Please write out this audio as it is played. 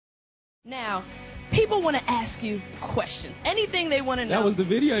Now, people want to ask you questions. Anything they want to know. That was the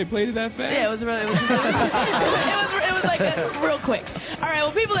video. They played it that fast? Yeah, it was really, it was like real quick. All right,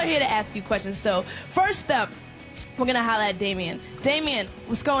 well, people are here to ask you questions. So, first up, we're going to holler at Damien. Damien,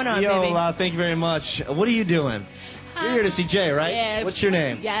 what's going on, baby? Yo, thank you very much. What are you doing? You're here to see Jay, right? Yeah. What's your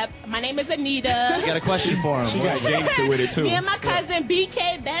name? Yep. My name is Anita. You got a question for him. She got gangster with it, too. Me and my cousin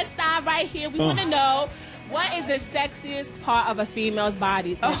BK, best style right here. We want to know, what is the sexiest part of a female's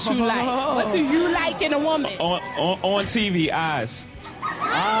body that you like? What do you like in a woman? On TV, eyes.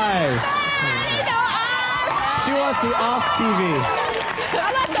 Eyes. You know, eyes. She wants the off TV.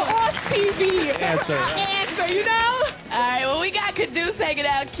 I like the off TV Answer. you know? All right, well, we got Caduce hanging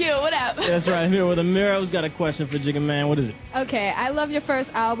out. Q, what up? That's right. I'm here with Amira, who's got a question for Jigga Man. What is it? Okay, I love your first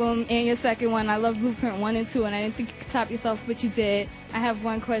album and your second one. I love Blueprint 1 and 2, and I didn't think you could top yourself, but you did. I have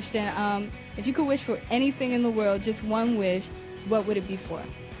one question. If you could wish for anything in the world, just one wish, what would it be for?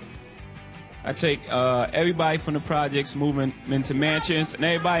 I take everybody from the projects, move them into mansions, and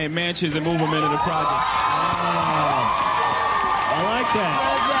everybody in mansions and move them into the project. I like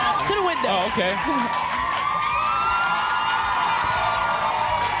that. To the window. Oh, okay.